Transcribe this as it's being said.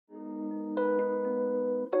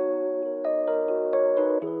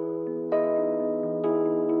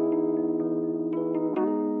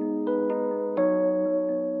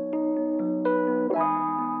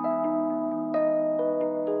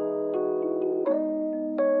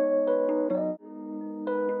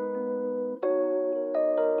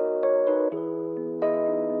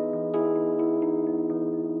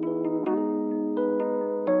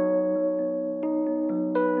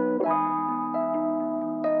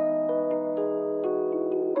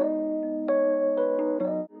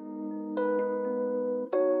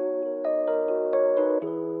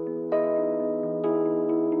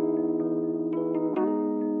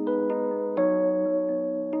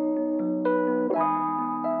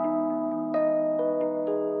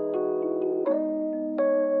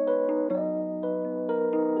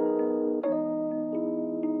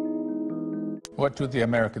What to the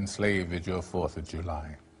American slave is your 4th of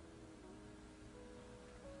July?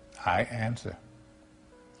 I answer,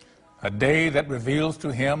 a day that reveals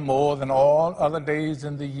to him more than all other days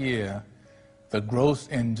in the year the gross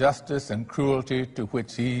injustice and cruelty to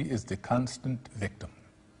which he is the constant victim.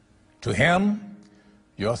 To him,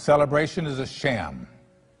 your celebration is a sham,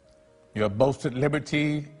 your boasted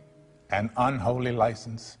liberty an unholy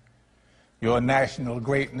license, your national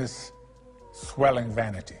greatness swelling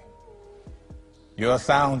vanity. Your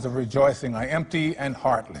sounds of rejoicing are empty and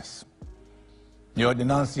heartless. Your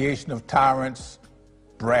denunciation of tyrants,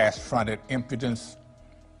 brass-fronted impudence,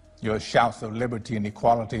 your shouts of liberty and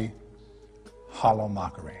equality, hollow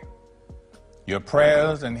mockery. Your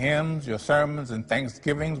prayers and hymns, your sermons and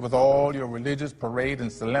thanksgivings with all your religious parade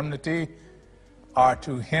and solemnity are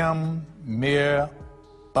to him mere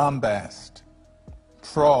bombast,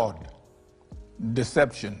 fraud,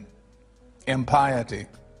 deception, impiety,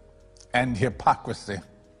 and hypocrisy,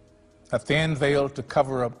 a thin veil to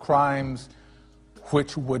cover up crimes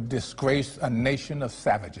which would disgrace a nation of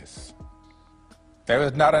savages. There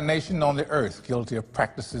is not a nation on the earth guilty of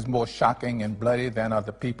practices more shocking and bloody than are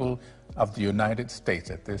the people of the United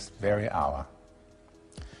States at this very hour.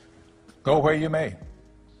 Go where you may,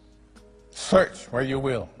 search where you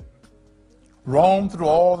will, roam through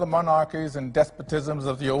all the monarchies and despotisms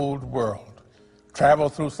of the old world, travel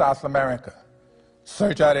through South America,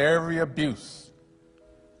 search out every abuse,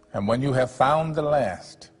 and when you have found the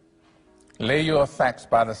last, lay your facts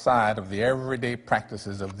by the side of the everyday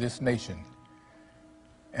practices of this nation,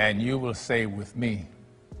 and you will say with me,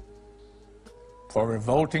 for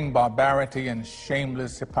revolting barbarity and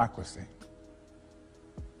shameless hypocrisy,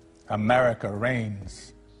 America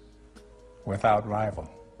reigns without rival.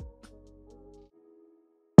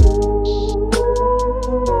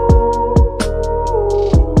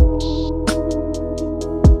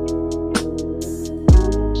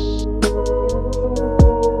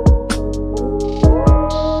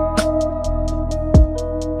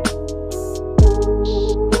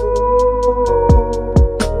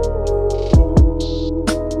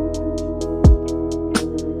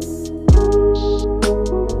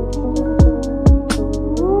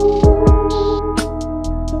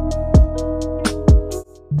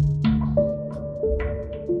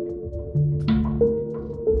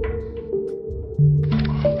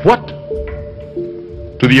 What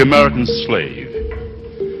to the American slave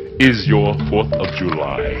is your 4th of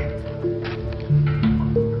July?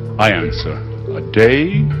 I answer, a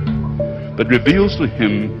day that reveals to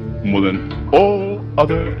him more than all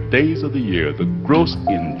other days of the year the gross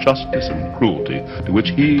injustice and cruelty to which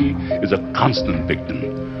he is a constant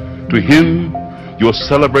victim. To him, your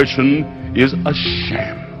celebration is a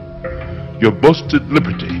sham, your boasted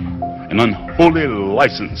liberty an unholy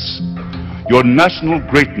license, your national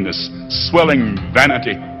greatness swelling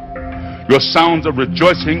vanity. Your sounds of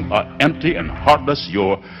rejoicing are empty and heartless,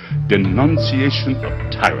 your denunciation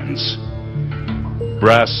of tyrants,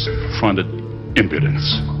 brass-fronted impudence.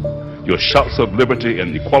 Your shouts of liberty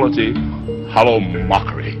and equality, hollow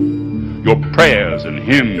mockery. Your prayers and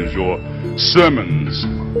hymns, your sermons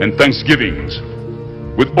and thanksgivings,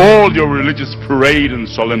 with all your religious parade and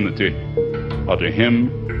solemnity, are to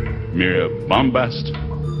him mere bombast,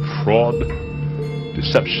 fraud,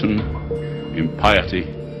 deception, impiety,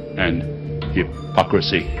 and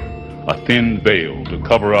hypocrisy, a thin veil to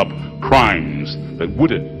cover up crimes that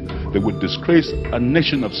would disgrace a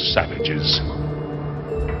nation of savages.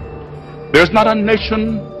 There's not a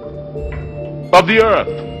nation of the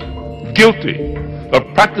earth guilty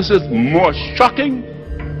of practices more shocking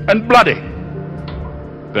and bloody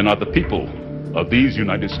than are the people of these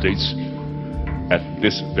United States at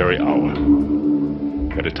this very hour.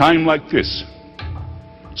 At a time like this,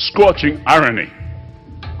 scorching irony,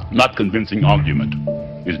 not convincing argument,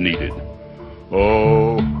 is needed.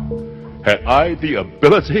 Oh, had I the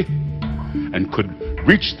ability and could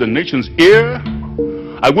reach the nation's ear,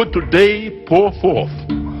 I would today pour forth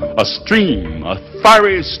a stream, a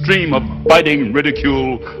fiery stream of biting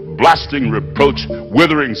ridicule, blasting reproach,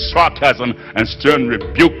 withering sarcasm, and stern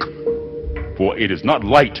rebuke. For it is not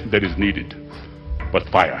light that is needed, but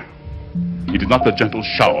fire. It is not the gentle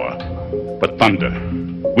shower, but thunder.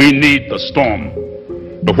 We need the storm,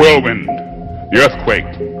 the whirlwind, the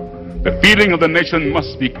earthquake. The feeling of the nation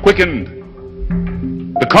must be quickened.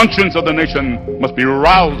 The conscience of the nation must be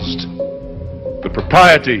roused. The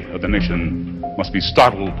propriety of the nation must be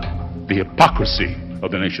startled. The hypocrisy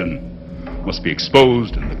of the nation must be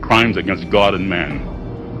exposed, and the crimes against God and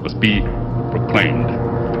man must be proclaimed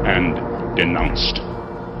and denounced.